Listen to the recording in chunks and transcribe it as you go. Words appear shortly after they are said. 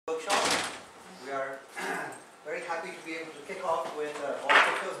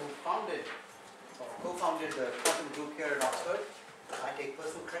founded the quantum group here in Oxford. I take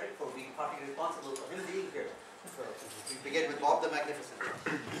personal credit for being partly responsible for him being here. So we begin with Bob the Magnificent.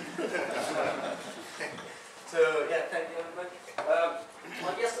 So yeah, thank you everybody.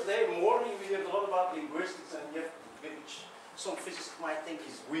 Like yesterday morning we heard a lot about linguistics, and you have, which some physicists might think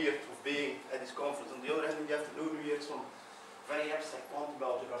is weird of being at this conference. On the other hand, you have to do here some very abstract quantum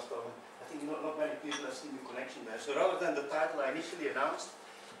algebra stuff. And I think not many people have seen the connection there. So rather than the title I initially announced,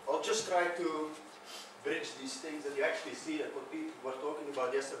 I'll just try to bridge these things that you actually see that what people were talking about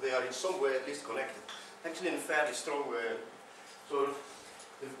yesterday are in some way at least connected. Actually in a fairly strong way. So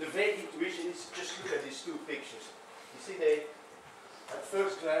the vague intuition is just look at these two pictures. You see they, at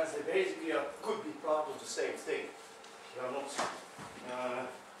first glance, they basically could be part of the same thing. They are not,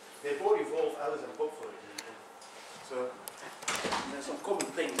 they both involve Alice and Bob, for example. So there's some common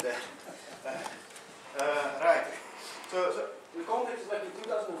things there. Right. So the context is like in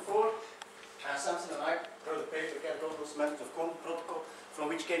 2004, Samson and I wrote a paper, Categorical Semantics of Quantum Protocol, from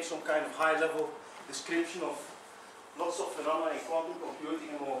which came some kind of high-level description of lots of phenomena in quantum computing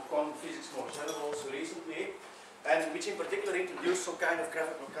and more quantum physics more general also recently, and which in particular introduced some kind of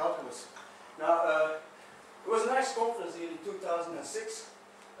graphical calculus. Now, it was a nice conference in 2006,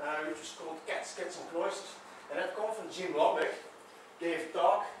 which was called Cats and Cloisters, and at the conference Jim Lambek gave a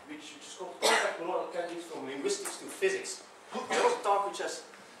talk which is called Compact Monoid Categories from Linguistics to Physics. There was a talk which has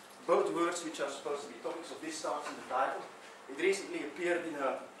both words which are supposed to be topics of this talk in the title. It recently appeared in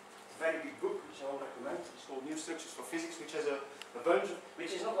a very big book which I will recommend. It's called New Structures for Physics, which has a bunch of,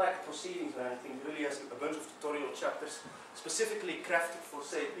 which is not like a proceedings or anything, it really has a bunch of tutorial chapters specifically crafted for,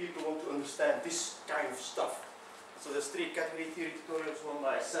 say, people who want to understand this kind of stuff. So there's 3 category theory tutorials, one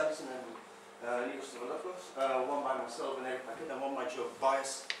by Samson and Nikos Stavrodopoulos, one by myself and Eric Paquet, and one by Joe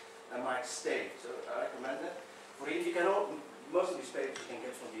Bias and Mike Stay. So I recommend that. For you can all, most of these papers you can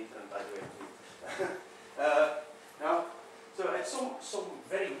get from the internet, by the way. Now, so at some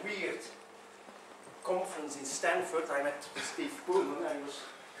very weird conference in Stanford, I met Steve Pullman, and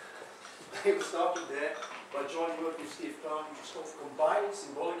he was talking there by joint work with Steve Clark, which is called Combining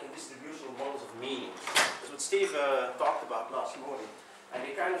Symbolic and Distributional Models of Meaning. That's what Steve talked about last morning. And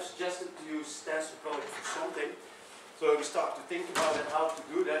he kind of suggested to use tensor product for something. So we started to think about it, how to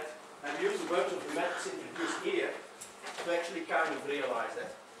do that. And we used a bunch of the methods introduced here to actually kind of realize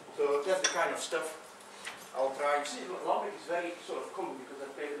that. So that's the kind of stuff I'll try. You see, Lambek is very sort of common because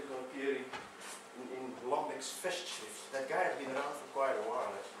that paper is going to appear in Lambek's Festschrift. That guy has been around for quite a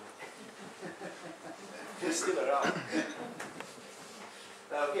while, actually. He's still around.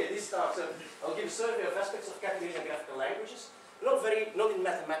 Okay, this starts. I'll give a survey of aspects of categories and graphical languages. Not in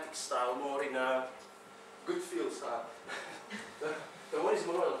mathematics style, more in a good feel style. So what is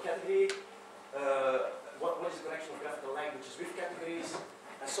monoid category? What is the connection of graphical languages with categories?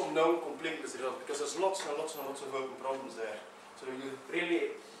 And some known completeness results, because there's lots and lots and lots of open problems there. So you're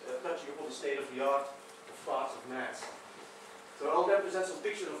really touching upon the state of the art of parts of maths. So I'll then present some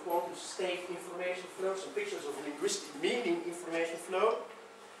pictures of quantum state information flow, some pictures of linguistic meaning information flow,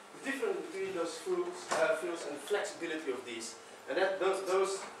 the difference between those fields and the flexibility of these. And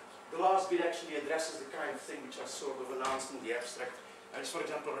the last bit actually addresses the kind of thing which I sort of announced in the abstract. And it's, for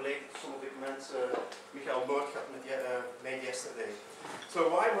example, related to some of the comments Michael Boertgat made yesterday. So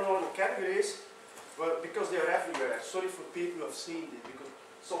why monoid categories? Well, because they are everywhere. Sorry for people who have seen it, because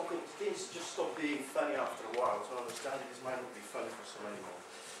things just stop being funny after a while. So understanding this might not be funny for some anymore.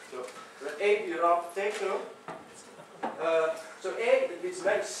 So let A be a raw potato. So A, it's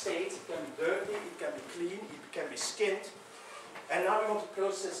many states. It can be dirty, it can be clean, it can be skinned. And now we want to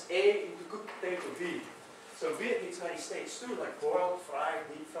process A into cooked potato B. So B needs many states too, like boiled, fried,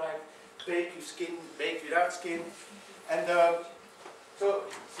 deep fried, baked with skin, baked without skin. And so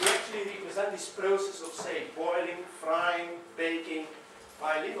we actually represent this process of, say, boiling, frying, baking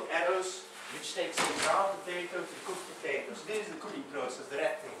by little arrows, which takes the ground potato to cooked potato. So this is the cooking process, the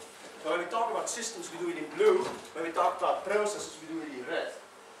red thing. So when we talk about systems, we do it in blue. When we talk about processes, we do it in red.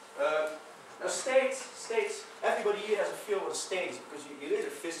 Now states, everybody here has a feel what a state is, because you're either a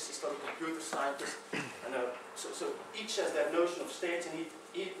physicist or a computer scientist, and so each has their notion of states, and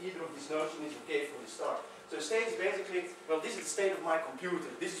either of these notions is okay from the start. So state is basically, well, this is the state of my computer,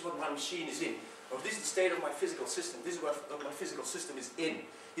 this is what my machine is in, or this is the state of my physical system, this is what my physical system is in.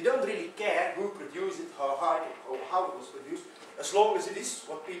 You don't really care who produced it, how hard it, or how it was produced, as long as it is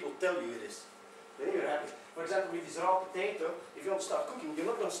what people tell you it is. Then you're happy. For example, with this raw potato, if you want to start cooking, you're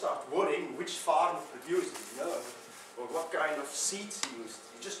not going to start worrying which farmer produced it, you know, or what kind of seeds he used.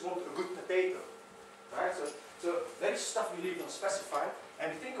 You just want a good potato, right? So that is stuff we leave unspecified,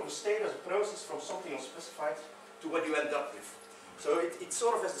 and we think of a state as a process from something unspecified to what you end up with. So it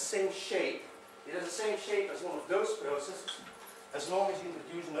sort of has the same shape it has the same shape as one of those processes, as long as you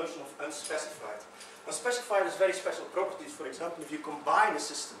introduce the notion of unspecified. Unspecified has very special properties. For example, if you combine a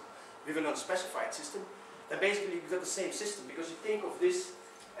system with an unspecified system, then basically you've got the same system, because you think of this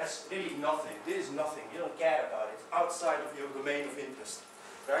as really nothing. This is nothing. You don't care about it. It's outside of your domain of interest,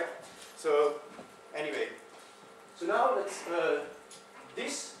 right? So anyway, so now let's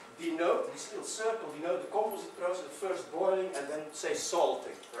this little circle denote the composite process of first boiling and then say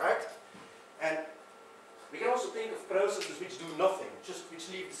salting, right? And we can also think of processes which do nothing, just which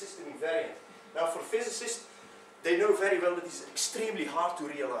leave the system invariant. Now for physicists, they know very well that it's extremely hard to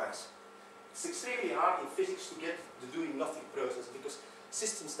realize. It's extremely hard in physics to get the doing nothing process, because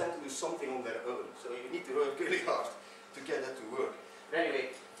systems tend to do something on their own. So you need to work really hard to get that to work. But anyway,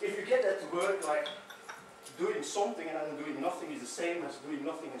 if you get that to work, like doing something and then doing nothing is the same as doing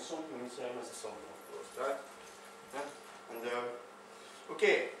nothing and something is the same as the something, of course, right? Yeah? And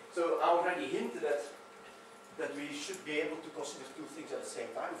okay, so I already hinted at that we should be able to consider two things at the same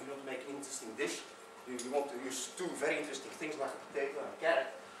time. If you want to make an interesting dish, you want to use two very interesting things like a potato and a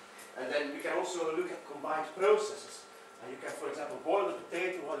carrot. And then you can also look at combined processes. And you can, for example, boil the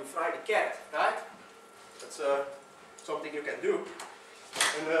potato while you fry the carrot, right? That's something you can do.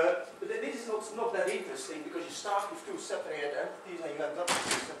 And, but this is not that interesting, because you start with two separated entities and you end up with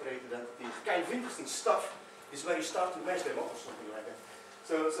two separated entities. The kind of interesting stuff is where you start to mesh them up or something like that.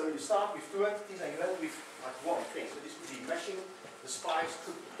 So you start with two entities and you end with like one thing. So this would be meshing the spiced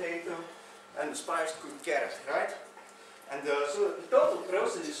cooked potato and the spiced cooked carrot, right? And so the total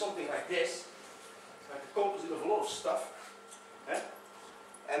process is something like this, like a composite of a lot of stuff.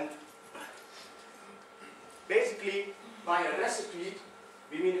 And basically, by a recipe,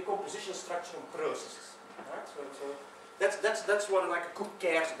 we mean a composition structure on processes. Right? So that's what like a cook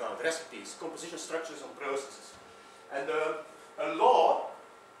cares about, recipes, composition structures on processes. And a law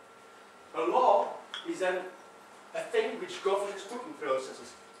is then a thing which governs cooking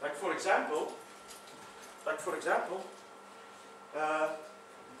processes. Like for example,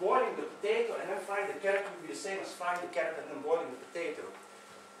 boiling the potato and then frying the carrot would be the same as frying the carrot and then boiling the potato.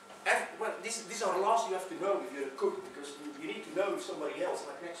 Well, these are laws you have to know if you're a cook, because you need to know if somebody else,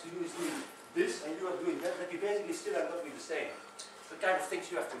 like next to you, is doing this and you are doing that, you basically still end up with the same. It's the kind of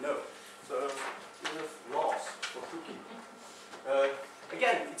things you have to know. So, you have laws for cooking.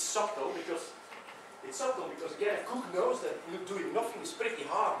 Again, it's subtle because again, a cook knows that doing nothing is pretty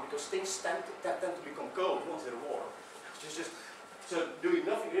hard, because things tend to become cold once they're warm. So doing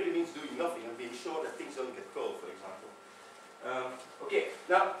nothing really means doing nothing and being sure that things don't get cold, for example. Okay,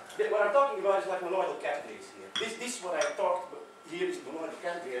 now what I'm talking about is like monoidal categories here. This what I talked about here is monoidal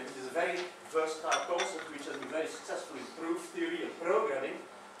category, and it is a very versatile concept which has been very successful in proof theory and programming.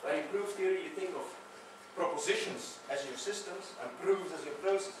 By in proof theory you think of propositions as your systems and proofs as your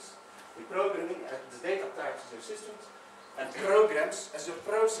processes. In programming, the data types as your systems and programs as your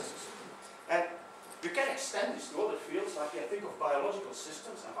processes. And you can extend this to other fields, like you think of biological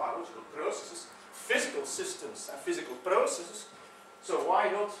systems and biological processes, physical systems and physical processes. So why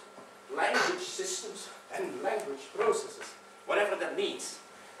not language systems and language processes, whatever that means.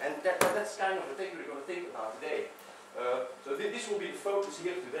 And that's kind of the thing we're going to think about today. So this will be the focus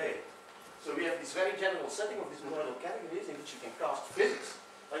here today. So we have this very general setting of these monoidal categories in which you can cast physics,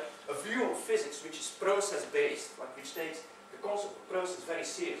 like a view of physics which is process-based, like which takes the concept of process very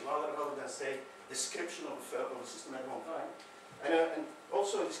serious, rather than say description of a system at one time. And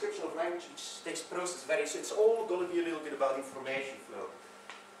also a description of language which takes process very serious. It's all going to be a little bit about information flow.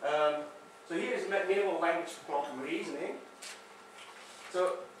 So here is minimal language for quantum reasoning.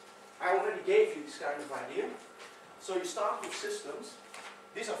 So I already gave you this kind of idea. So you start with systems.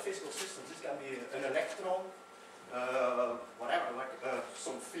 These are physical systems. This can be an electron, whatever, like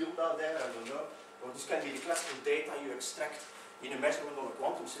some field out there, I don't know. Or this can be the classical data you extract in a measurement of a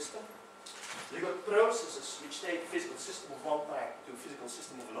quantum system. You've got processes which take a physical system of one type to a physical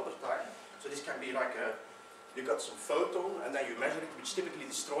system of another type. So this can be like you got some photon and then you measure it, which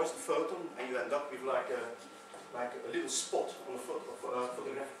typically destroys the photon, and you end up with like a little spot on a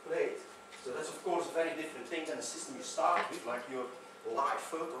photographic plate. So that's of course a very different thing than the system you start with, like your live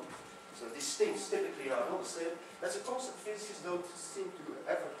photon. So these things typically are not the same. That's a concept physicists don't seem to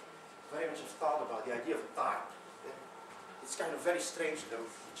ever very much have thought about, the idea of time. Yeah? It's kind of very strange though,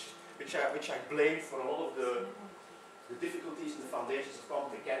 which I blame for a lot of the difficulties in the foundations of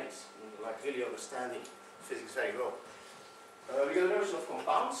quantum mechanics, like really understanding physics very well. We got a notion of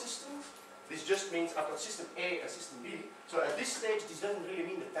compound systems. This just means I've got system A and system B. So at this stage, this doesn't really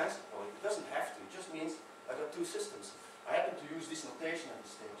mean the tensor point. It doesn't have to. It just means I've got two systems. I happen to use this notation at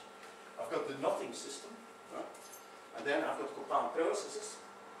this stage. I've got the nothing system, and then I've got compound processes,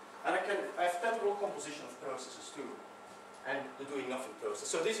 And I have temporal composition of processes too, and the doing nothing process.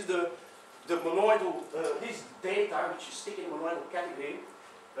 So this is the monoidal, this data which you stick in monoidal category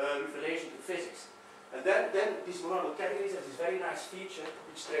with relation to physics. And then these monoidal categories have this very nice feature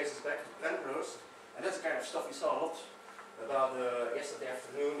which traces back to Penrose, and that's the kind of stuff we saw a lot about yesterday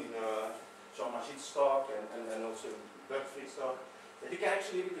afternoon in Jean Magid's talk and also Bergfried's talk, that you can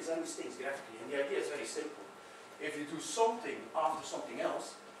actually represent these things graphically. And the idea is very simple. If you do something after something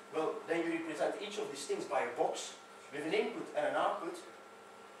else, well, then you represent each of these things by a box with an input and an output,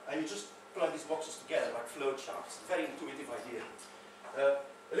 and you just plug these boxes together like flow charts. Very intuitive idea.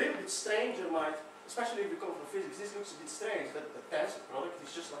 A little bit stranger might, especially if you come from physics, this looks a bit strange, that the tensor product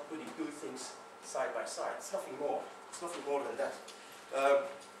is just like putting two things side by side. It's nothing more. It's nothing more than that.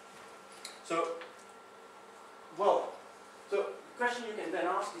 So the question you can then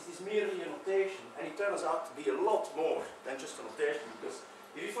ask, is this merely a notation? And it turns out to be a lot more than just a notation, because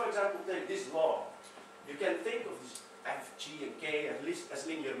if you, for example, take this law, you can think of this F, G, and K as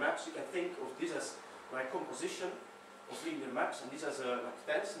linear maps. You can think of this as like composition of linear maps, and this as like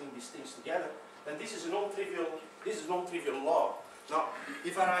tensioning these things together. Then this is a non-trivial law. Now,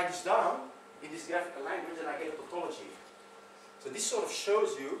 if I write this down in this graphical language, then I get a tautology. So this sort of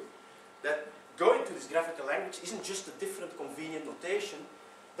shows you that going to this graphical language isn't just a different convenient notation,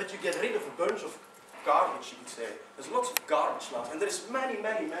 but you get rid of a bunch of garbage, you could say. There's lots of garbage now, and there's many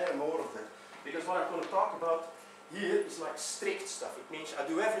more of that. Because what I'm going to talk about here is like strict stuff. It means I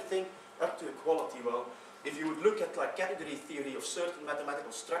do everything up to equality. Well, if you would look at like category theory of certain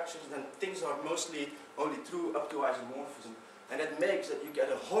mathematical structures, then things are mostly only true up to isomorphism. And that makes that you get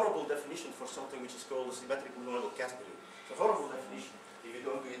a horrible definition for something which is called a symmetric monoidal category. It's a horrible definition if you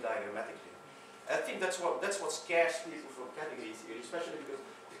don't do it diagrammatically. And I think that's what scares people from category theory, especially because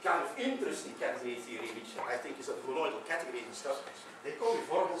kind of interesting category theory, which I think is a monoidal categories and stuff, they call it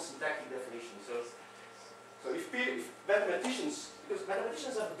horrible syntactic definition. So if mathematicians, because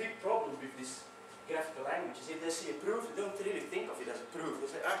mathematicians have a big problem with this graphical languages, if they see a proof, they don't really think of it as a proof.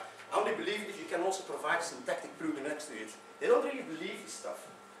 They say, I only believe it if you can also provide syntactic proof next to it. They don't really believe this stuff.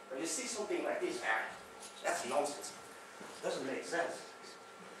 When you see something like this, that's nonsense. It doesn't make sense.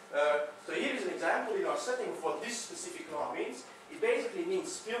 So here is an example in our setting of what this specific law means. It basically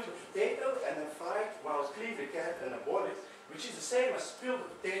means spill the potato and then fry it while cleave the carrot and then boil it, which is the same as spill the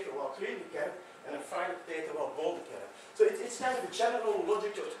potato while cleave the carrot and then fry the potato while boil the carrot. So it's kind of a general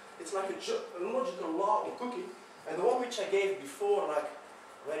logical, it's like a logical law in cooking, and the one which I gave before, like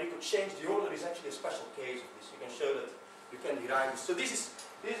where you could change the order, is actually a special case of this. You can show that you can derive this. So this is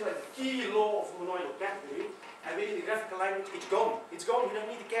like the key law of monoidal category, and within the graphical language, it's gone. It's gone, you don't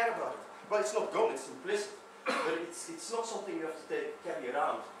need to care about it. Well, it's not gone, it's implicit. But it's not something you have to carry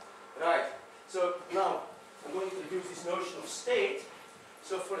around. Right, so now I'm going to introduce this notion of state.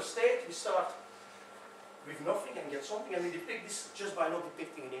 So for a state, we start with nothing and get something, and we depict this just by not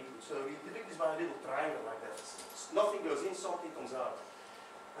depicting an input. So we depict this by a little triangle like that. Nothing goes in, something comes out.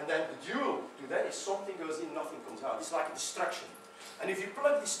 And then the dual to that is something goes in, nothing comes out. It's like a destruction. And if you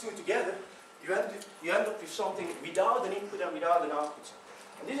plug these two together, you end up with something without an input and without an output.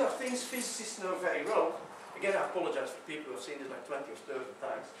 And these are things physicists know very well. Again, I apologize for people who have seen this like 20 or 30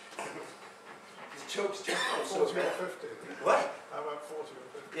 times. These jokes just come so 40 or 50. What? How about 40 or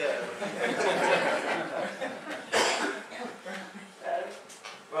 50? Yeah.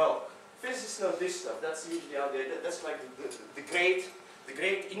 Well, physicists know this stuff. That's usually how that's like the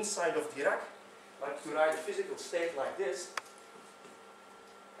great insight of Dirac, like to write a physical state like this,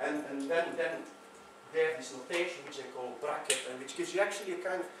 and then they have this notation which they call bracket, and which gives you actually a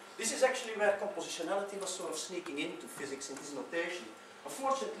kind of. This is actually where compositionality was sort of sneaking into physics in this notation.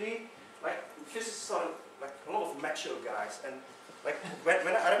 Unfortunately, like physicists are like a lot of macho guys, and like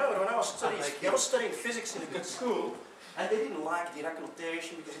I remember when I was studying physics in a good school, and they didn't like Dirac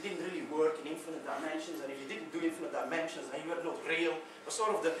notation because it didn't really work in infinite dimensions, and if you didn't do infinite dimensions, then you were not real. It was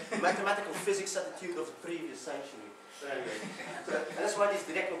sort of the mathematical physics attitude of the previous century. So anyway, and that's why this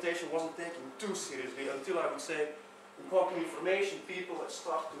Dirac notation wasn't taken too seriously until I would say. In quantum information, people that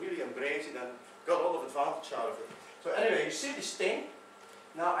start to really embrace it and got a lot of advantage out of it. So anyway, you see this thing.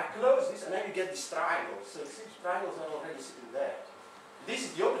 Now I close this and then you get these triangles. So you see these triangles are already sitting there. This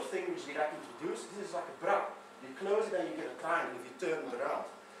is the other thing which Dirac introduced. This is like a bra. You close it and you get a triangle if you turn it around.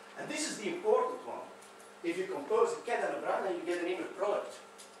 And this is the important one. If you compose a cat and a bra, then you get an inner product.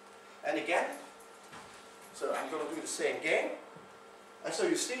 And again, so I'm going to do the same game. And so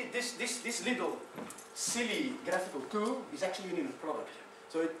you see, this little silly graphical tool is actually an inner product.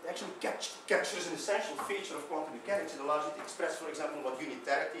 So it actually captures an essential feature of quantum mechanics. It allows you to express, for example, what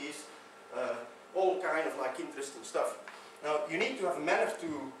unitarity is, all kind of like interesting stuff. Now, you need to have a manner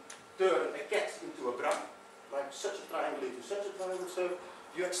to turn a cat into a bra, like such a triangle into such a triangle. So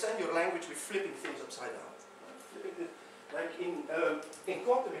you extend your language with flipping things upside down. Like in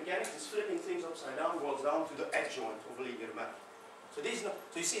quantum mechanics, this flipping things upside down boils down to the adjoint of a linear map. So this is not,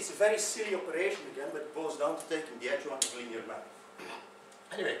 so you see, it's a very silly operation again, but it boils down to taking the adjoint of a linear map.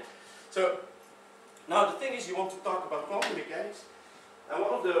 Anyway, so now the thing is, you want to talk about quantum mechanics, and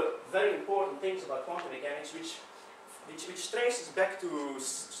one of the very important things about quantum mechanics, which traces back to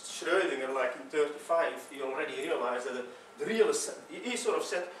Schrödinger, like in 35, he already realized that he sort of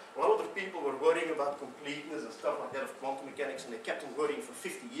said, a lot of people were worrying about completeness and stuff like that of quantum mechanics, and they kept on worrying for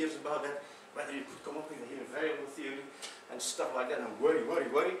 50 years about that, whether you could come up with a hidden variable theory and stuff like that, and worry.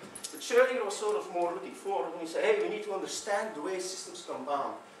 But Schrödinger was sort of more looking forward, and he said, hey, we need to understand the way systems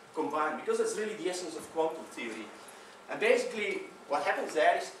combine, because that's really the essence of quantum theory. And basically, what happens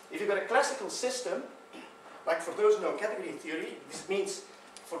there is, if you've got a classical system, like for those who know category theory, this means,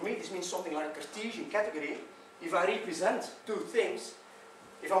 for me, this means something like a Cartesian category. If I represent two things,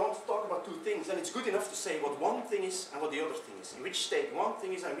 if I want to talk about two things, then it's good enough to say what one thing is and what the other thing is, in which state one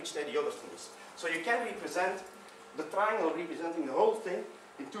thing is and in which state the other thing is. So you can represent the triangle representing the whole thing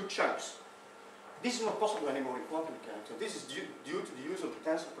in two chunks. This is not possible anymore in quantum mechanics, and this is due to the use of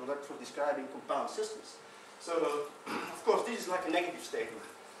potential product for describing compound systems. So, of course, this is like a negative statement.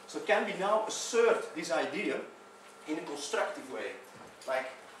 So can we now assert this idea in a constructive way,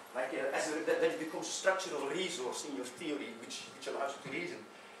 that it becomes a structural resource in your theory, which allows you to reason.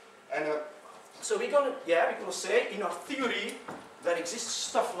 And so we're gonna say in our theory there exists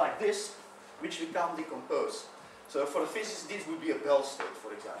stuff like this, which we can't decompose. So for a physicist, this would be a Bell state,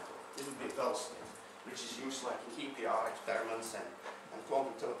 for example. This would be a Bell state, which is used like in EPR experiments and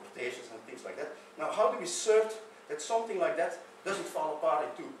quantum teleportations and things like that. Now, how do we assert that something like that doesn't fall apart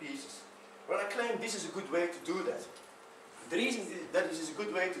in two pieces? Well, I claim this is a good way to do that. The reason that this is a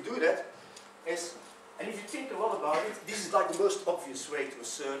good way to do that is, and if you think a lot about it, this is like the most obvious way to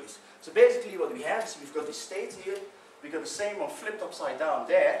assert this. So basically what we have is we've got this state here, we've got the same one flipped upside down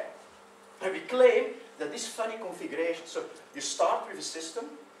there, and we claim that this funny configuration, so you start with a system,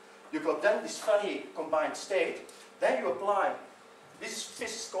 you've got then this funny combined state, then you apply,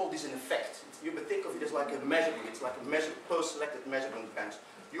 physicists call this an effect. You think of it as like a measurement, it's like a post-selected measurement bench.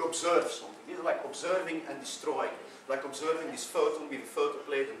 You observe something. This is like observing and destroying. Like observing this photon with a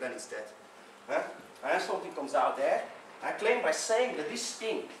photoplate and then it's dead. And then something comes out there. I claim by saying that this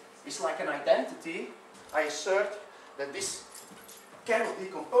thing is like an identity, I assert that this cannot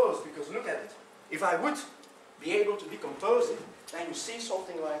decompose, because look at it. If I would be able to decompose it, then you see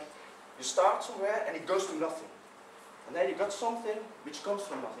something like, you start somewhere and it goes to nothing. And then you got something which comes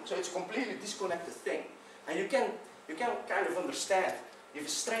from nothing. So it's a completely disconnected thing. And you can kind of understand, if a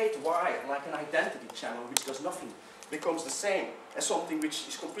straight wire, like an identity channel which does nothing, becomes the same as something which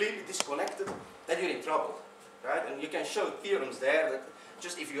is completely disconnected, then you're in trouble. Right? And you can show theorems there that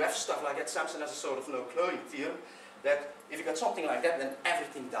just if you have stuff like that, Samson has a sort of no-cloning theorem, that if you got something like that, then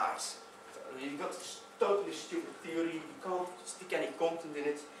everything dies. So you got this totally stupid theory, you can't stick any content in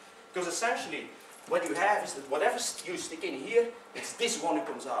it, because essentially what you have is that whatever you stick in here, it's this one who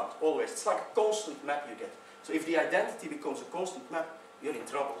comes out, always. It's like a constant map you get. So if the identity becomes a constant map, you're in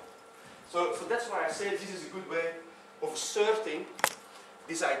trouble. So that's why I say this is a good way of asserting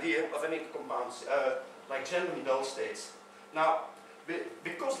this idea of any compounds, like genuine null states. Now,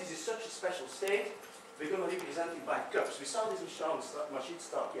 because this is such a special state, we're going to represent it by cups. We saw this in Sean's Majid's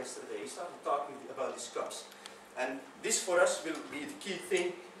talk yesterday. He started talking about these cups. And this for us will be the key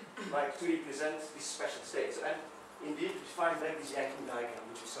thing, like to represent these special states. And indeed, we find back this Yankee diagram,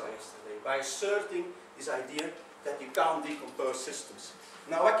 which we saw yesterday, by asserting this idea that you can't decompose systems.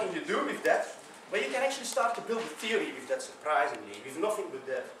 Now, what can you do with that? Well, you can actually start to build a theory with that, surprisingly, with nothing but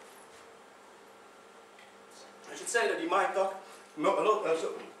that. I should say that in my talk,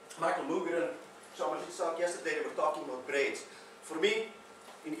 Michael Muger and Sean Majid's talk yesterday, they were talking about braids. For me,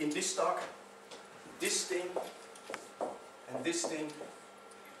 in this talk, this thing and this thing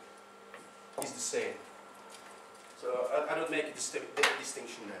is the same. So I don't make a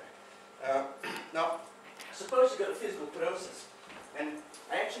distinction there. Now, suppose you got a physical process, and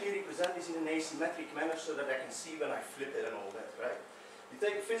I actually represent this in an asymmetric manner so that I can see when I flip it and all that, right? You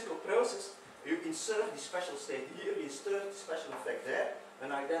take a physical process, you insert the special state here, you insert the special effect there,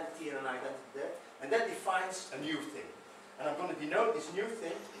 an identity here, an identity there, and that defines a new thing. And I'm going to denote this new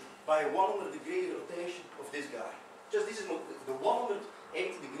thing by a 100-degree rotation of this guy. Just this is the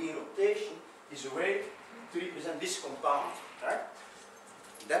 180-degree rotation is a way to represent this compound, right?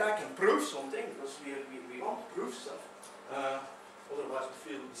 Then I can prove something, because we want to prove stuff. Otherwise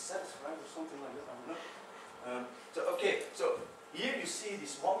we feel dissatisfied or something like that, I don't know. So here you see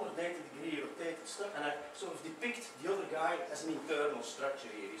this 180 degree rotated stuff, and I sort of depict the other guy as an internal structure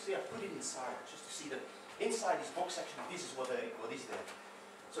here. You see, I put it inside, just to see that inside this box actually this is what is there.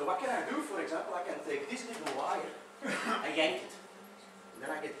 So what can I do, for example, I can take this little wire and yank it, and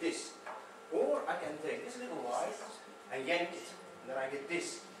then I get this. Or I can take this little wire and yank it, and then I get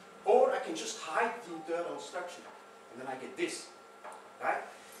this. Or I can just hide the internal structure, and then I get this. Right?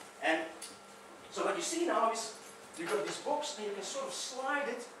 And so what you see now is you've got this box and you can sort of slide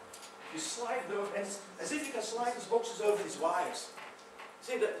it. You slide it over, and it's as if you can slide these boxes over these wires.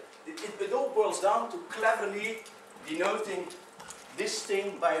 See that it all boils down to cleverly denoting this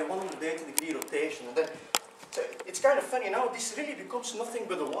thing by a 180 degree rotation. And then so it's kind of funny now, this really becomes nothing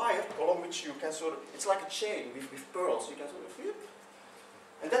but a wire along which you can sort of, it's like a chain with pearls. You can sort of,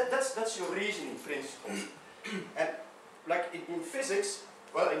 and that's your reasoning principle. And like in physics,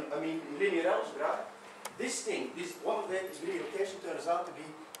 well, I mean in linear algebra, this thing, this 180 degree rotation turns out to be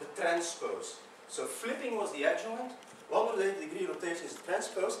the transpose. So flipping was the adjoint, 180 degree rotation is the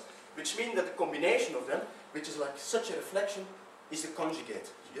transpose, which means that the combination of them, which is like such a reflection, is the conjugate.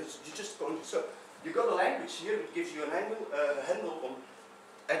 You just conjugate. So you got a language here which gives you an handle on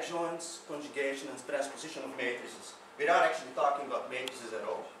adjoints, conjugation, and transposition of matrices, without actually talking about matrices at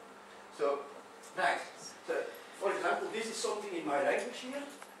all. So, right. So, for example, this is something in my language here.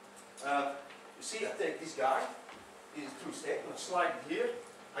 You see, I take this guy, this is true statement, I slide it here,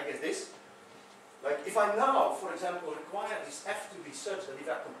 I get this. Like, if I now, for example, require this f to be such that if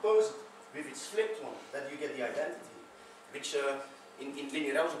I compose it with its flipped one, that you get the identity, which in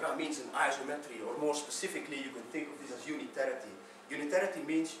linear algebra means an isometry, or more specifically, you can think of this as unitarity. Unitarity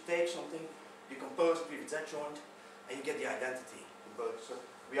means you take something, you compose it with its adjoint, and you get the identity in both. So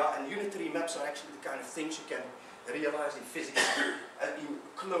and unitary maps are actually the kind of things you can realize in physics in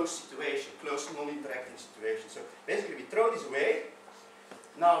closed situation, closed non-interacting situation. So basically we throw this away.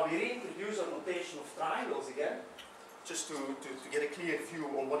 Now we reintroduce our notation of triangles again, just to get a clear view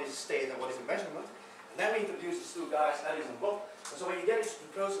on what is a state and what is a measurement. And then we introduce these two guys, Alice and Bob. And so what you get is the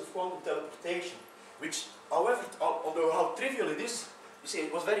process of quantum teleportation, which, however, although how trivial it is, you see,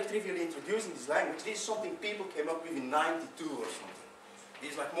 it was very trivially introduced in this language. This is something people came up with in '92 or something.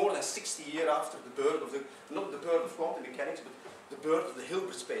 It's like more than 60 years after the birth of the, not the birth of quantum mechanics, but the birth of the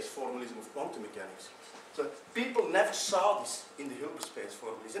Hilbert space formalism of quantum mechanics. So people never saw this in the Hilbert space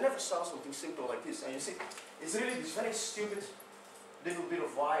formalism. They never saw something simple like this. And you see, it's really this very stupid little bit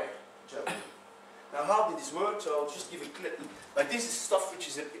of wire jumping. Now how did this work? So I'll just give a clip. Like this is stuff which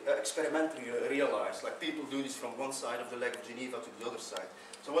is experimentally realized. Like people do this from one side of the leg of Geneva to the other side.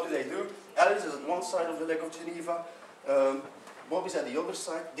 So what do? Alice is at one side of the leg of Geneva. Bob is at the other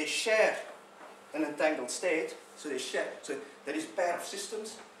side. They share an entangled state. So they share. So there is a pair of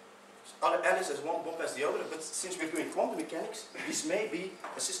systems. Alice has one, Bob has the other. But since we're doing quantum mechanics, this may be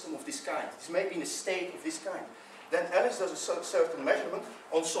a system of this kind. This may be in a state of this kind. Then Alice does a certain measurement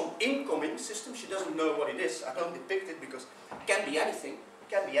on some incoming system. She doesn't know what it is. I don't depict it because it can be anything. It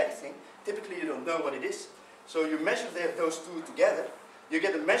can be anything. Typically you don't know what it is. So you measure those two together. You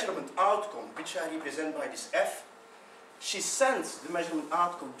get a measurement outcome, which I represent by this F. She sends the measurement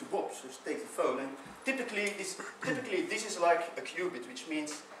outcome to Bob. So she takes the phone. And typically this is like a qubit, which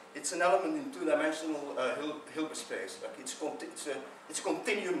means it's an element in two-dimensional Hilbert space. Like it's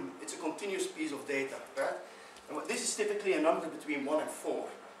a continuous piece of data, right? And this is typically a number between 1 and 4,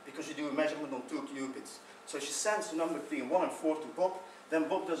 because you do a measurement on 2 qubits. So she sends a number between 1 and 4 to Bob, then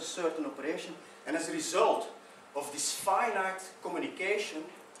Bob does a certain operation, and as a result of this finite communication,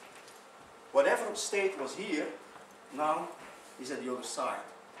 whatever state was here, now is at the other side.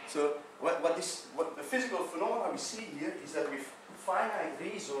 So what the physical phenomena we see here is that with finite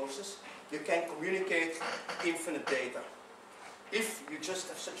resources, you can communicate infinite data. If you just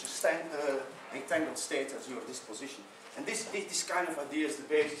have such a entangled state as your disposition. And this kind of idea is the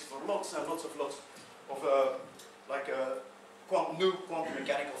basis for lots of new quantum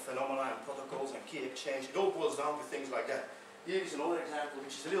mechanical phenomena and protocols and key exchange. It all boils down to things like that. Here is another example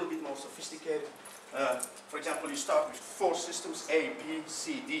which is a little bit more sophisticated. For example, you start with 4 systems, A, B,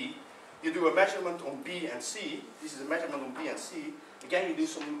 C, D. You do a measurement on B and C. This is a measurement on B and C. Again, you do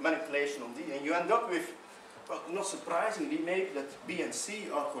some manipulation on D, and you end up with, well, not surprisingly, maybe that B and C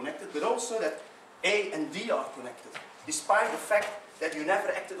are connected, but also that A and D are connected, despite the fact that you never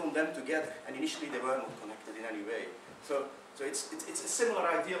acted on them together, and initially they were not connected in any way. So it's a similar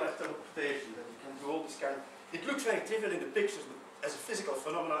idea like teleportation, that you can do all this kind of. It looks very trivial in the pictures, but as a physical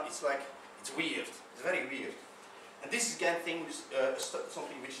phenomenon, it's like it's weird. It's very weird. And this is again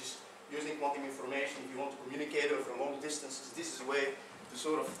something which is using quantum information. If you want to communicate over long distances, this is a way to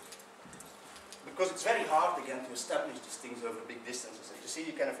sort of because it's very hard again to establish these things over big distances. And you see,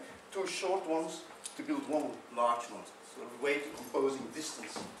 you kind of two short ones to build one large one. Sort of way to composing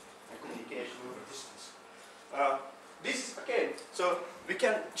distance and communication over distance. This is, again, so we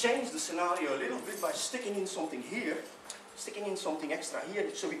can change the scenario a little bit by sticking in something here, sticking in something extra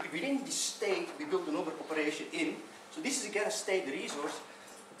here. So within this state, we build another operation in. So this is again a state resource,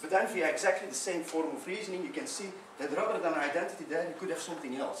 but then via exactly the same form of reasoning, you can see that rather than an identity there, you could have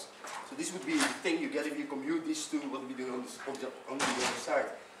something else. So this would be the thing you get if you commute these two, what we do on the other side.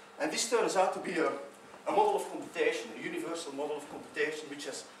 And this turns out to be a model of computation, a universal model of computation, which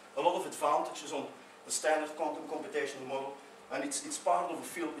has a lot of advantages on the standard quantum computational model, and it's part of a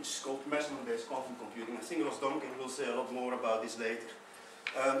field which is called measurement-based quantum computing. I think Duncan will say a lot more about this later.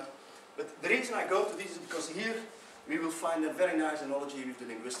 But the reason I go to this is because here we will find a very nice analogy with the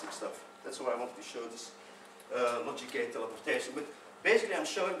linguistic stuff. That's why I wanted to show this logic gate teleportation. But basically I'm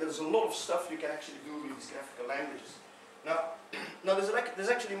showing that there's a lot of stuff you can actually do with these graphical languages. Now there's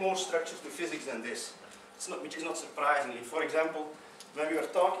actually more structures to physics than this, which is not surprisingly. For example, when we were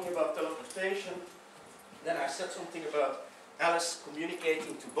talking about teleportation, then I said something about Alice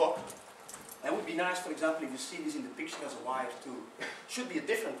communicating to Bob. It would be nice, for example, if you see this in the picture as a wire too. It should be a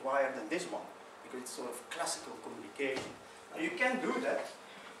different wire than this one, because it's sort of classical communication. And you can do that.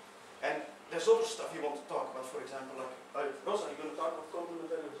 And there's other stuff you want to talk about, for example, like, Rosa, are you going to talk about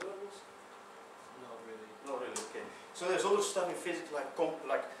complementary observables? Not really. Not really, okay. So there's other stuff in physics like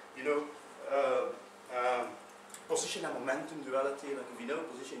you know, position and momentum duality, like if you know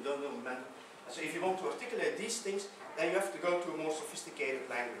position, you don't know momentum. And so if you want to articulate these things, then you have to go to a more sophisticated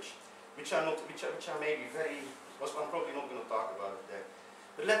language, which are maybe very, I'm probably not going to talk about it there.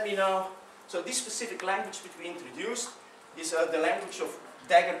 But let me now, so this specific language which we introduced is the language of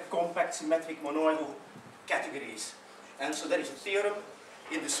dagger, compact, symmetric, monoidal categories. And so there is a theorem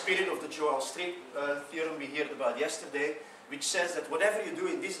in the spirit of the Joel-Strip theorem we heard about yesterday, which says that whatever you do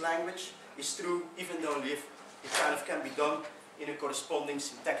in this language is true even though if it kind of can be done in a corresponding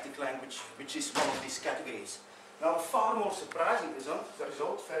syntactic language, which is one of these categories. Now, a far more surprising result,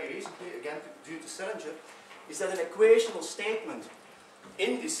 very recently, again due to Sardzadeh, is that an equational statement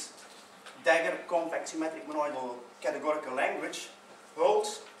in this dagger, compact, symmetric, monoidal categorical language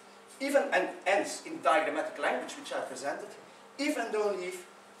holds, even and ends in diagrammatic language, which I presented, even though if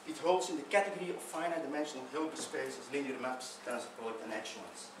it holds in the category of finite dimensional Hilbert spaces, linear maps, tensor and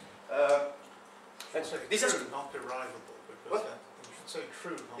echelons. This is not derivable, because you should say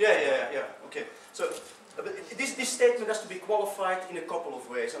true. Yeah, okay. So this statement has to be qualified in a couple of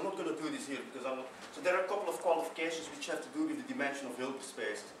ways. I'm not going to do this here because I'm not. So there are a couple of qualifications which have to do with the dimension of Hilbert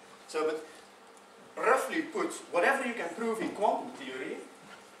spaces. So, but roughly put, whatever you can prove in quantum theory,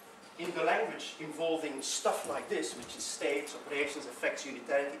 in the language involving stuff like this, which is states, operations, effects,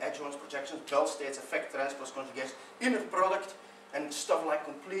 unitarity, adjoints, projections, Bell states, effect, transpose, conjugation, inner product, and stuff like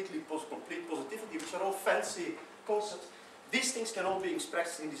complete positivity, which are all fancy concepts. These things can all be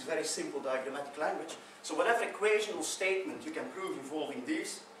expressed in this very simple diagrammatic language. So whatever equational statement you can prove involving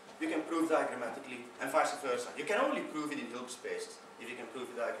these, you can prove diagrammatically, and vice versa. You can only prove it in Hilbert spaces if you can prove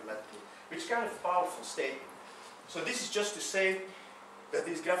it diagrammatically, which is kind of a powerful statement. So this is just to say that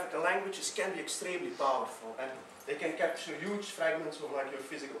these graphical languages can be extremely powerful, and they can capture huge fragments of like your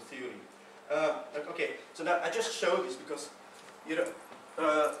physical theory. Okay, so now I just showed this because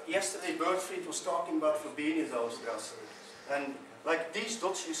yesterday Bertfried was talking about Frobenius algebras, and like these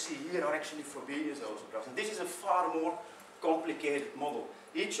dots you see here are actually Frobenius algebras, and this is a far more complicated model.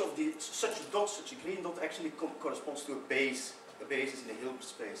 Each of the such a dot, such a green dot, actually corresponds to a basis in a Hilbert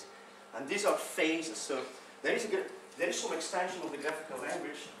space, and these are phases. So there is some extension of the graphical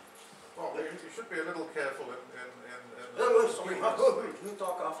language. Well, you should be a little careful in You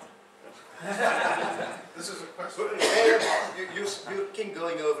talk after. This is a question. You're king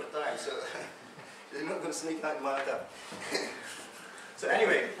going over time, so you're not going to sneak out my time. So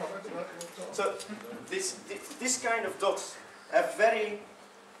anyway, so this kind of dots have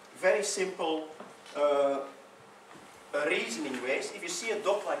very simple reasoning ways. If you see a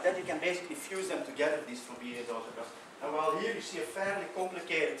dot like that, you can basically fuse them together, these Frobenius algebras. And while here you see a fairly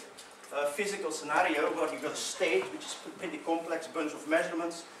complicated physical scenario where you've got a state, which is a pretty complex bunch of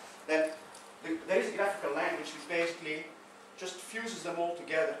measurements, then there is a graphical language which basically just fuses them all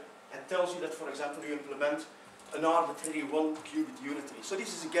together and tells you that, for example, you implement an arbitrary one-qubit unitary. So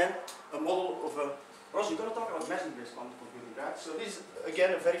this is again a model of a... Ross, you're going to talk about measurement-based quantum computing, right? So this is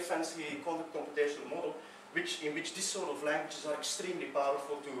again a very fancy quantum computational model in which this sort of languages are extremely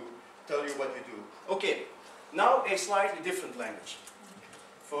powerful to tell you what you do. Okay, now a slightly different language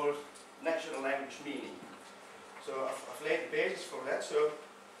for natural language meaning. So I've laid the basis for that. So,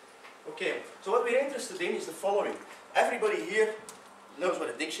 Okay, so what we're interested in is the following. Everybody here knows what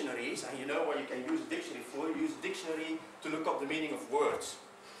a dictionary is, and you know what you can use a dictionary for. You use a dictionary to look up the meaning of words.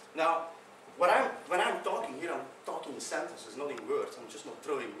 Now, when I'm talking here, I'm talking in sentences, not in words. I'm just not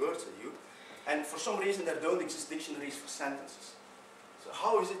throwing words at you. And for some reason, there don't exist dictionaries for sentences. So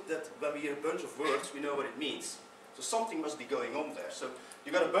how is it that when we hear a bunch of words, we know what it means? So something must be going on there. So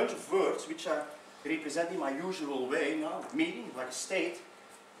you got a bunch of words which are represented in my usual way now, meaning like a state.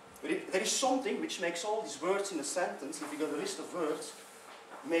 But there is something which makes all these words in a sentence, if you got a list of words,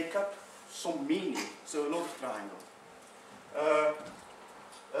 make up some meaning. So another triangle.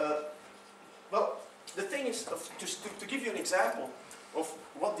 Well, the thing is, to give you an example of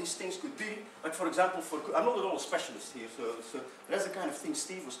what these things could be, like for example, I'm not at all a specialist here, so that's the kind of thing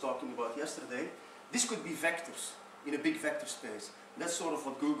Steve was talking about yesterday. This could be vectors in a big vector space. That's sort of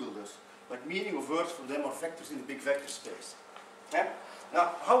what Google does. Like meaning of words for them are vectors in a big vector space. Yeah?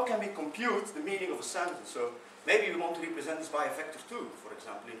 Now, how can we compute the meaning of a sentence? So maybe we want to represent this by a vector too, for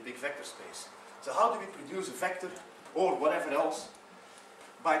example, in a big vector space. So how do we produce a vector or whatever else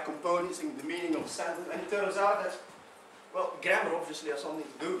by composing the meaning of a sentence? And it turns out that, well, grammar obviously has something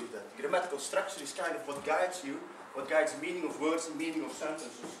to do with that. Grammatical structure is kind of what guides you, what guides the meaning of words and meaning of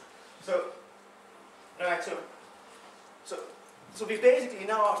sentences. So, right, so we basically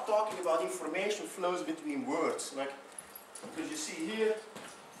now are talking about information flows between words. Like, because you see here,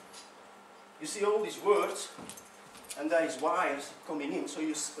 you see all these words, and there is wires coming in. So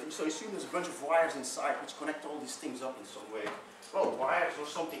you assume there's a bunch of wires inside which connect all these things up in some way. Well, wires or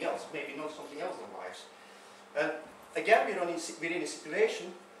something else, maybe not something else than wires. And again, we're in a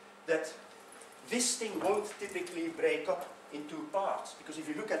situation that this thing won't typically break up in two parts. Because if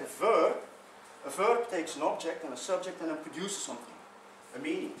you look at a verb takes an object and a subject and then produces something, a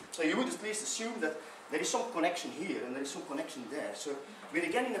meaning. So you would at least assume that there is some connection here and there is some connection there. So we're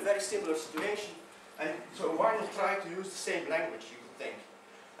again in a very similar situation. And so why not try to use the same language, you would think.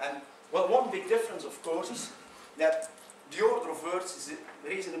 And well, one big difference, of course, is that the order of words is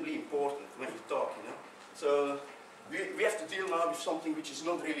reasonably important when you talk, you know. So we have to deal now with something which is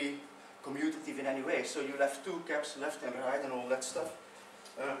not really commutative in any way. So you have two caps, left and right, and all that stuff.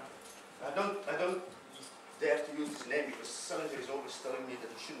 I don't dare to use this name because Salinger is always telling me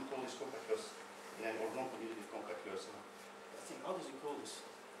that you shouldn't call this compact clause name or non-commutative compact clause. I think, how does he call this?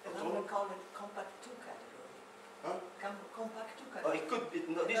 And then we call it compact 2 category. Huh? Compact 2 category. Oh, it could.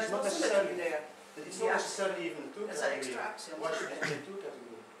 No, this is There's not no necessarily symmetry there. It's not necessarily even a 2 It's an category. extraction. Why should it be a 2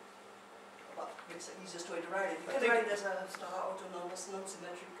 category? Well, it's the easiest way to write it. You I can think- write it as a star autonomous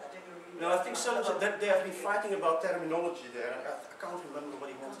non-symmetric category. No, I think Salinger, they have been fighting about terminology there. I can't remember what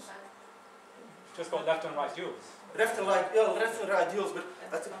he wants. Just called left and right duals. Left and right, yeah, left and right duals,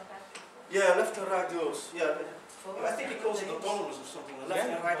 but yeah, left and right duals, yeah. But I think he calls it autonomous or something. Left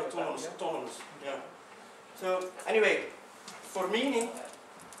and right autonomous, autonomous. Yeah. So anyway, for meaning,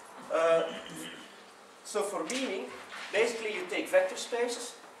 basically you take vector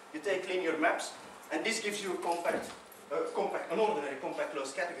spaces, you take linear maps, and this gives you a an ordinary compact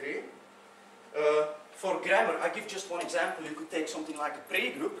clause category. For grammar, I give just one example. You could take something like a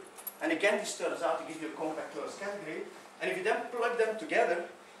pregroup, and again this turns out to give you a compact clause category. And if you then plug them together,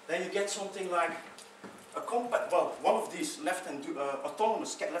 then you get something like a compact, well, one of these left-right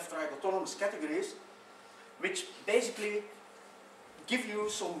autonomous categories, which basically give you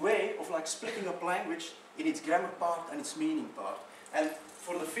some way of like splitting up language in its grammar part and its meaning part. And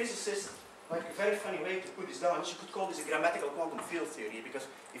for the physicist, like a very funny way to put this down is you could call this a grammatical quantum field theory, because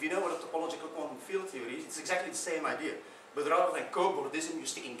if you know what a topological quantum field theory is, it's exactly the same idea. But rather than cobordism, you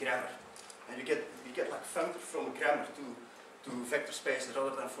stick in grammar. And you get like functor from grammar to vector spaces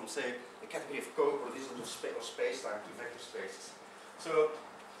rather than from, say, a category of cobordism or space-time to vector spaces. So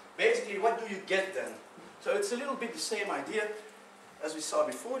basically, what do you get then? So it's a little bit the same idea as we saw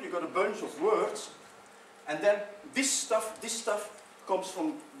before. You got a bunch of words, and then this stuff comes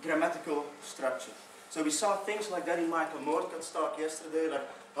from grammatical structure. So we saw things like that in Michael Moorcott's talk yesterday, like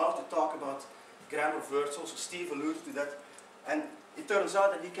how to talk about grammar words. Also Steve alluded to that. And it turns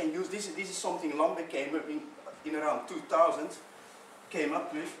out that you can use this. This is something Lambek came up in around 2000, came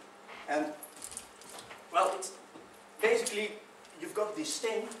up with. And well, it's basically you've got this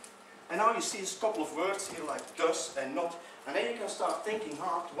thing, and now you see a couple of words here like does and not, and then you can start thinking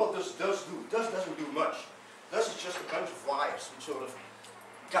hard. What does does do? Does doesn't do much. Does is just a bunch of wires which sort of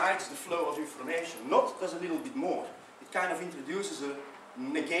guides the flow of information. Not does a little bit more. It kind of introduces a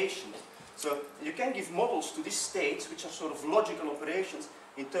negation. So you can give models to these states, which are sort of logical operations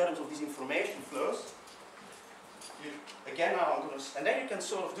in terms of these information flows. Again, now I'm going to, and then you can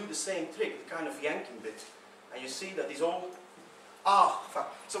sort of do the same trick, the kind of yanking bit, and you see that these all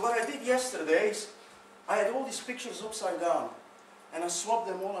Fuck. So what I did yesterday is, I had all these pictures upside down, and I swapped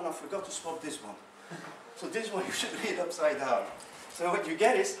them all, and I forgot to swap this one. So this one you should read upside down. So what you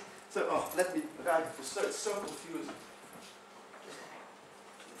get is, let me write it, so it's so confusing.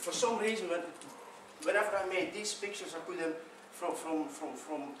 For some reason, whenever I made these pictures, I put them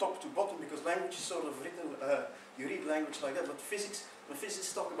from top to bottom, because language is sort of written, you read language like that, but physics, when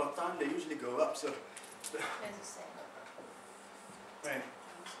physicists talk about time, they usually go up. So, right.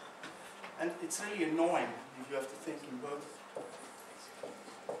 And it's really annoying if you have to think in both.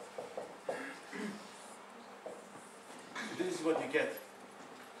 This is what you get.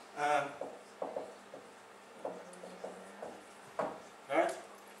 Right?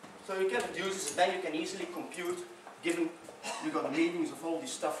 So you can reduce this, and then you can easily compute, given you got the meanings of all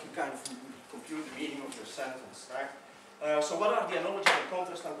this stuff, you kind of compute the meaning of your sentence. Right? So what are the analogies and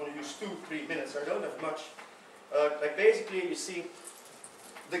contrast? I'm going to use 2-3 minutes. I don't have much. Like basically, you see,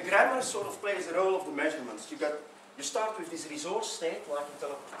 the grammar sort of plays the role of the measurements. You start with this resource state, like in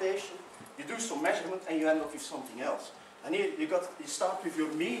teleportation. You do some measurement, and you end up with something else. And here you start with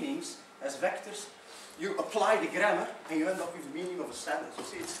your meanings as vectors. You apply the grammar, and you end up with the meaning of a sentence. You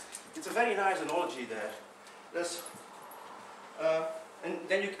see, it's a very nice analogy there. And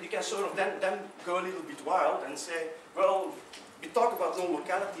then you can sort of then go a little bit wild and say, well, we talk about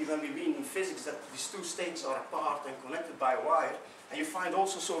non-locality when we mean in physics that these two states are apart and connected by a wire. And you find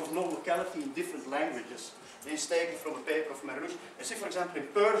also sort of non-locality in different languages. This is taken from a paper of Merlouche. You see, for example, in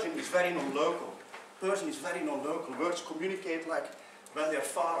Persian, it's very non-local. Persian is very non-local. Words communicate like when they're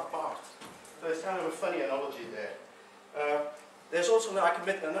far apart. So it's kind of a funny analogy there. There's also like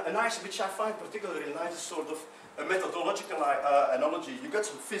a nice, which I find particularly nice, sort of a methodological analogy. You got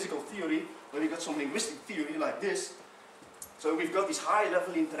some physical theory, or you got some linguistic theory like this. So we've got these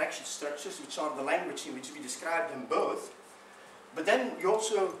high-level interaction structures, which are the language in which we describe them both. But then you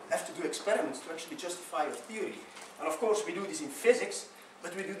also have to do experiments to actually justify your theory. And of course we do this in physics,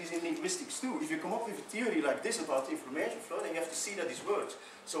 but we do this in linguistics too. If you come up with a theory like this about information flow, then you have to see that this works.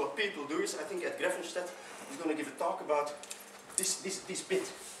 So what people do is, I think at Grishin is going to give a talk about this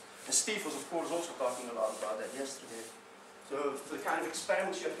bit. And Steve was of course also talking a lot about that yesterday. So the kind of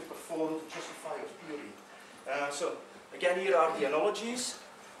experiments you have to perform to justify your theory. So again, here are the analogies.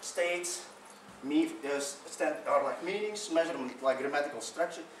 States are like meanings, measurement like grammatical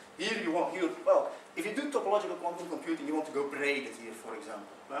structure. Here you want, well, if you do topological quantum computing, you want to go braided here, for example.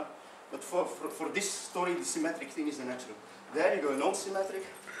 But for this story, the symmetric thing is the natural. There you go, non-symmetric.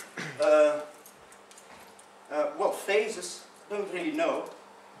 Well, phases, don't really know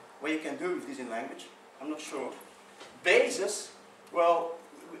what you can do with this in language. I'm not sure. Bases, well,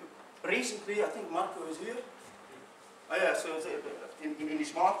 recently, I think Marco is here. Oh yeah, so in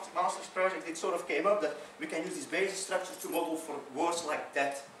this master's project, it sort of came up that we can use these basis structures to model for words like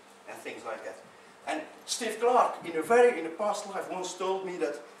that and things like that. And Steve Clark, in a past life, once told me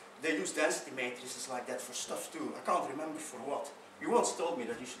that they use density matrices like that for stuff too. I can't remember for what. He once told me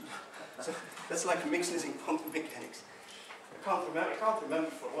that you should. So that's like mixedness in quantum mechanics. I can't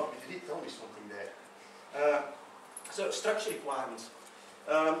remember for what, but he did tell me something there. So structure requirements.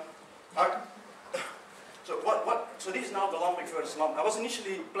 So this is now the Lambek versus Lambek. I was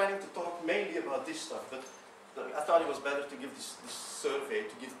initially planning to talk mainly about this stuff, but I thought it was better to give this survey,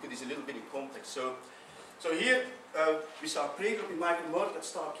 to put this a little bit in context. So here we saw pregroup in Michael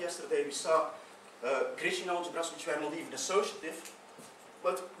Morgan's talk yesterday. We saw Grishin algebras, which were not even associative,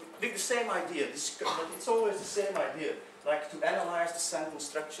 but with the same idea. It's always the same idea, like to analyze the sentence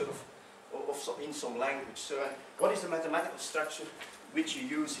structure in some language. So what is the mathematical structure which you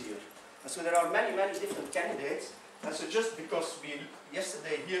use here? And so there are many different candidates. And so just because we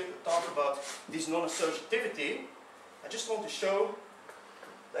yesterday here talked about this non-associativity, I just want to show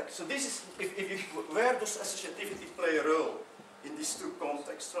that, so this is, where does associativity play a role in these two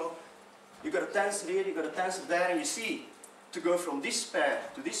contexts? So you got a tensor here, you got a tensor there, and you see, to go from this pair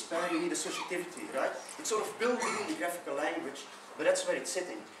to this pair, you need associativity, right? It's sort of built in the graphical language, but that's where it's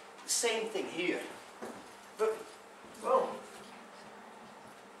sitting. The same thing here. But, well,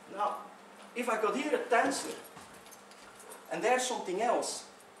 now, if I got here a tensor, and there's something else,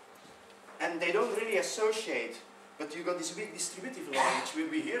 and they don't really associate, but you got this weak distributive line, which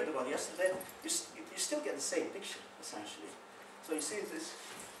we heard about yesterday, you still get the same picture, essentially. So you see this,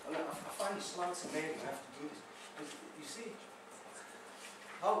 I find these slides amazing, I have to do this. But you see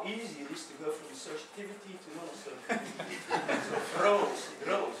how easy it is to go from associativity to non-associativity. So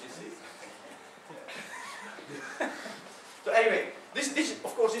rows, you see. So anyway, this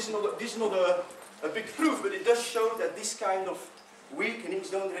of course is not a big proof, but it does show that this kind of weakenings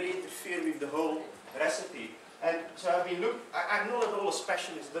don't really interfere with the whole recipe. And so I'm not at all a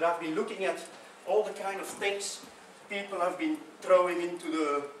specialist, but I've been looking at all the kind of things people have been throwing into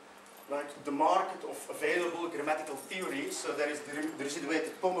the market of available grammatical theories. So there is the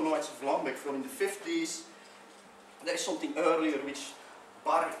residuated monoids of Lambek from in the 50s. There is something earlier which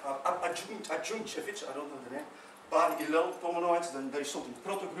Ajdukiewicz, I don't know the name, Bar-Hillel monoids. Then there is something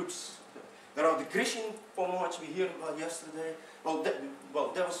proto-groups. There are the Grishin monoids we heard about yesterday.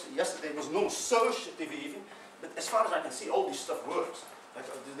 Yesterday was non-associative even, but as far as I can see, all this stuff works. Like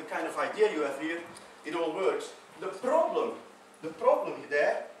the kind of idea you have here, it all works. The problem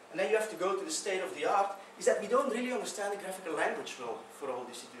there, and then you have to go to the state of the art, is that we don't really understand the graphical language well for all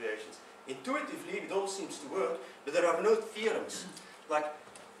these situations. Intuitively, it all seems to work, but there are no theorems. Like,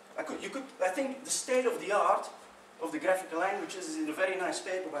 I think the state of the art of the graphical languages is in a very nice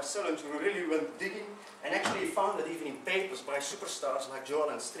paper by Sullins, who really went digging and actually found that even in papers by superstars like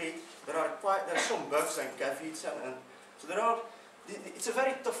Jordan Street, there are some bugs and caveats, and so it's a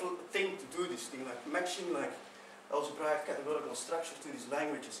very tough thing to do this thing, like matching like algebraic categorical structure to these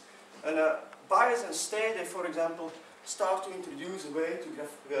languages. And Bias and Sardzadeh, for example, start to introduce a way to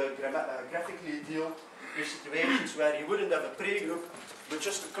graphically deal with situations where you wouldn't have a pregroup, but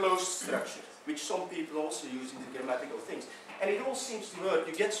just a closed structure, which some people also use in the grammatical things. And it all seems to work.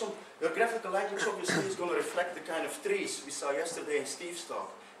 You get your graphical language obviously is going to reflect the kind of trees we saw yesterday in Steve's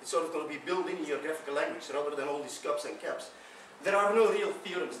talk. It's sort of going to be built in your graphical language rather than all these cups and caps. There are no real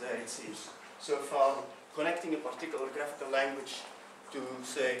theorems there, it seems, so far, connecting a particular graphical language to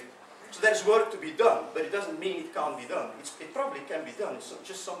say, so there's work to be done, but it doesn't mean it can't be done. It probably can be done. It's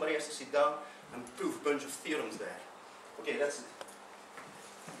just somebody has to sit down and prove a bunch of theorems there. Okay, that's it.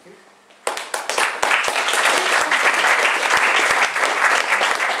 Thank you.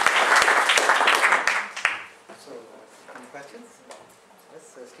 So, any questions? Yes,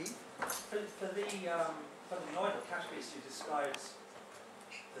 Steve? For the monoidal categories, you described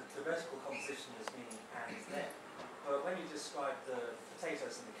the vertical composition as meaning and then. But when you described the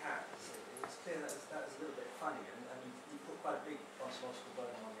potatoes and the carrots, it's clear that was a little bit funny, and you put quite a big ontological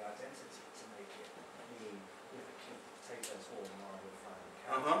burden on the identity to make it mean with the potatoes or more with the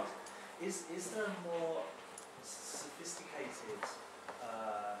carrots. Is there a more sophisticated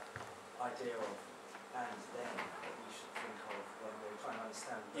idea of and then that we should think of when we're trying to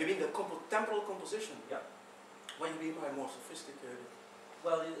understand? You mean the temporal composition? Yeah. What do you mean by more sophisticated?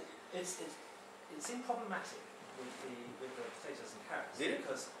 Well, it seemed problematic with the potatoes and carrots.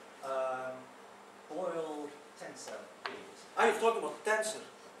 Because boiled tensor is. Are you talking about tensor?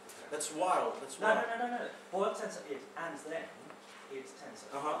 That's wild. That's wild. No. Boiled tensor is and then it's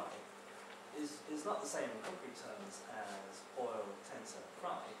tensor fry is not the same in cookery terms as boiled tensor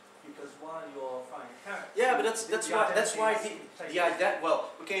fry. Because while you're frying carrots, yeah, but that's why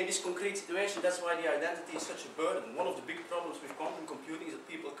in this concrete situation, that's why the identity is such a burden. One of the big problems with quantum computing is that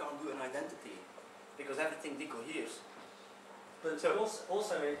people can't do an identity because everything decoheres. But so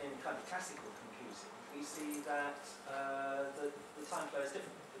also in kind of classical computing, we see that the time flow is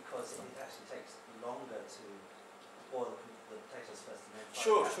different because it actually takes longer to boil the potatoes first and then fry.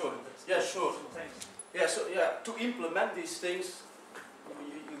 Sure. Yeah, so to implement these things,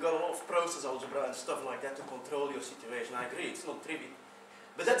 you got a lot of process algebra and stuff like that to control your situation. I agree, it's not trivial.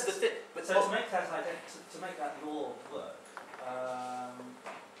 But that's the thing. So to make that law work,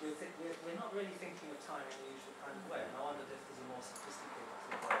 we're not really thinking of time in the usual kind of way. And I wondered if there's a more sophisticated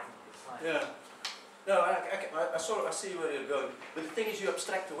way of thinking of time. Yeah. No, I see where you're going. But the thing is, you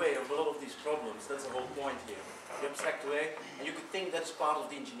abstract away of a lot of these problems. That's the whole point here. You abstract away, and you could think that's part of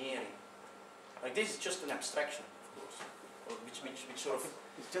the engineering. Like this is just an abstraction, of course, which sort of.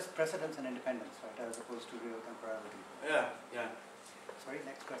 It's just precedence and independence, right, as opposed to real temporality. Yeah. Sorry,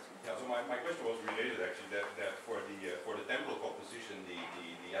 next question. Yeah, so my question was related actually that for the temporal composition the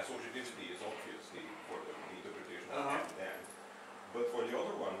associativity is obviously for the interpretation of and then. But for the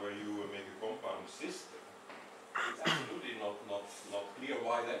other one where you make a compound system, it's absolutely not clear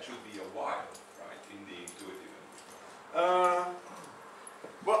why that should be a while, right, in the intuitive.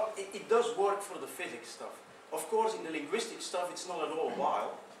 Well, it does work for the physics stuff. Of course, in the linguistic stuff, it's not at all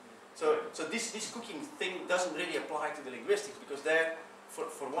while. So this cooking thing doesn't really apply to the linguistics because there, for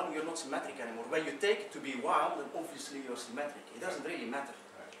one, you're not symmetric anymore. When you take it to be while, then obviously you're symmetric. It doesn't really matter.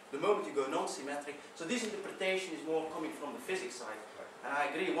 The moment you go non-symmetric, so this interpretation is more coming from the physics side. And I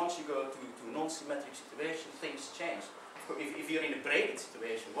agree, once you go to non-symmetric situation, things change. If you're in a braided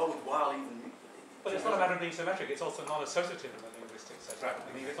situation, what would while even mean? But it's not a matter of being symmetric, it's also non-associative in the linguistic setting. Right. I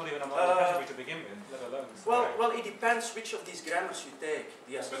mean, it's not even a model category to begin with, let alone. Well, it depends which of these grammars you take.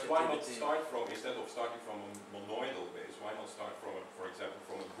 But why not start from, instead of starting from a monoidal base, why not start from, for example,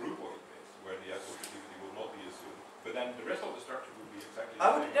 from a groupoid base, where the associativity will not be as assume. But then the rest of the structure would be exactly the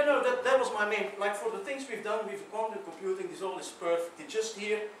I would, same. no, that was my main, like for the things we've done, we've gone to computing, this all is perfect. It's just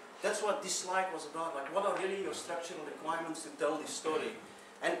here, that's what this slide was about, like what are really your structural requirements to tell this story.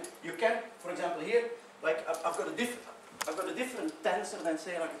 And you can, for example here, like I've got a different tensor than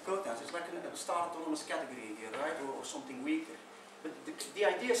say like a cotensor. It's like a star autonomous category here, right, or something weaker. But the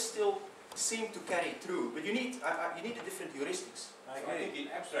ideas still seem to carry through, but you need a different heuristics. So I think in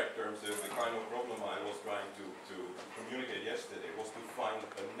abstract terms, the kind of problem I was trying to communicate yesterday was to find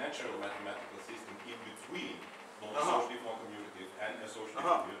a natural mathematical system in between non-associative, non-commutative, and associative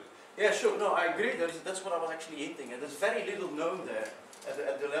commutative. Yeah, sure. No, I agree. That's what I was actually hinting at. There's very little known there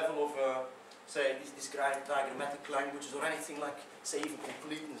at the level of, say, these diagrammatic languages or anything like, say, even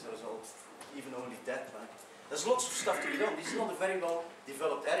completeness result, even only that. Like, there's lots of stuff to be done. This is not a very well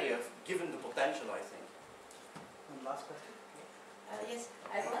developed area, given the potential, I think. And last question. Yes,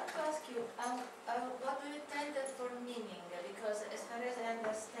 I want to ask you, what do you intend for meaning? Because as far as I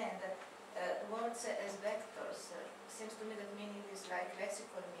understand, words as vectors, seems to me that meaning is like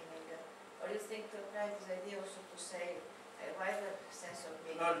lexical meaning. Or you think to apply this idea also to say a wider sense of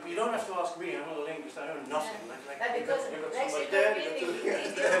meaning? No, you don't have to ask me, I'm not a linguist, I know nothing. Like because you got lexical somebody there, meaning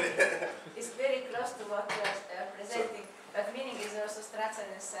is very close to what you are presenting, but meaning is also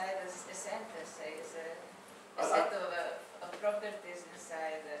structured inside as a sentence, is a set of properties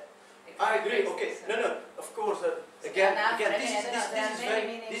inside. I agree. Okay. No. Of course. Again,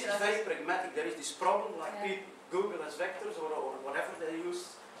 this is very pragmatic. There is this problem, like people Google as vectors or whatever they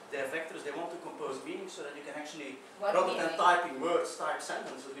use. Their vectors. They want to compose meaning so that you can actually, rather than typing words, type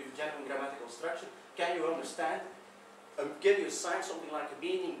sentences with genuine grammatical structure. Can you understand? Can you assign something like a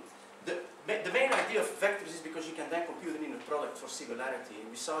meaning? The main idea of vectors is because you can then compute an inner product for similarity. And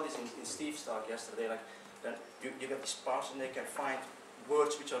we saw this in Steve's talk yesterday. Like, then you get this parse and they can find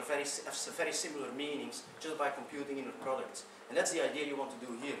words which are have very similar meanings just by computing inner products. And that's the idea you want to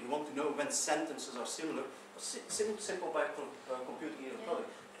do here. You want to know when sentences are similar, simple by computing inner product.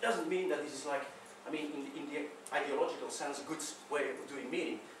 It doesn't mean that this is like, I mean, in the ideological sense, a good way of doing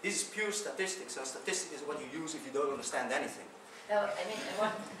meaning. This is pure statistics, and statistics is what you use if you don't understand anything. No, I mean,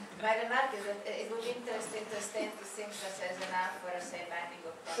 my remark is that it would be interesting to extend to things such as enough for a say binding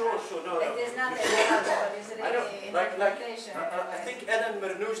of Sure, no. It is not a but it's really interpretation. I think Ed and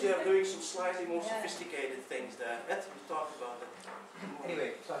Marnouche, they are doing some slightly more sophisticated things there. Ed, we talked about that.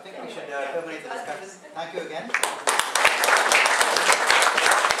 Anyway, so I think we should terminate the discussion. Thank you again.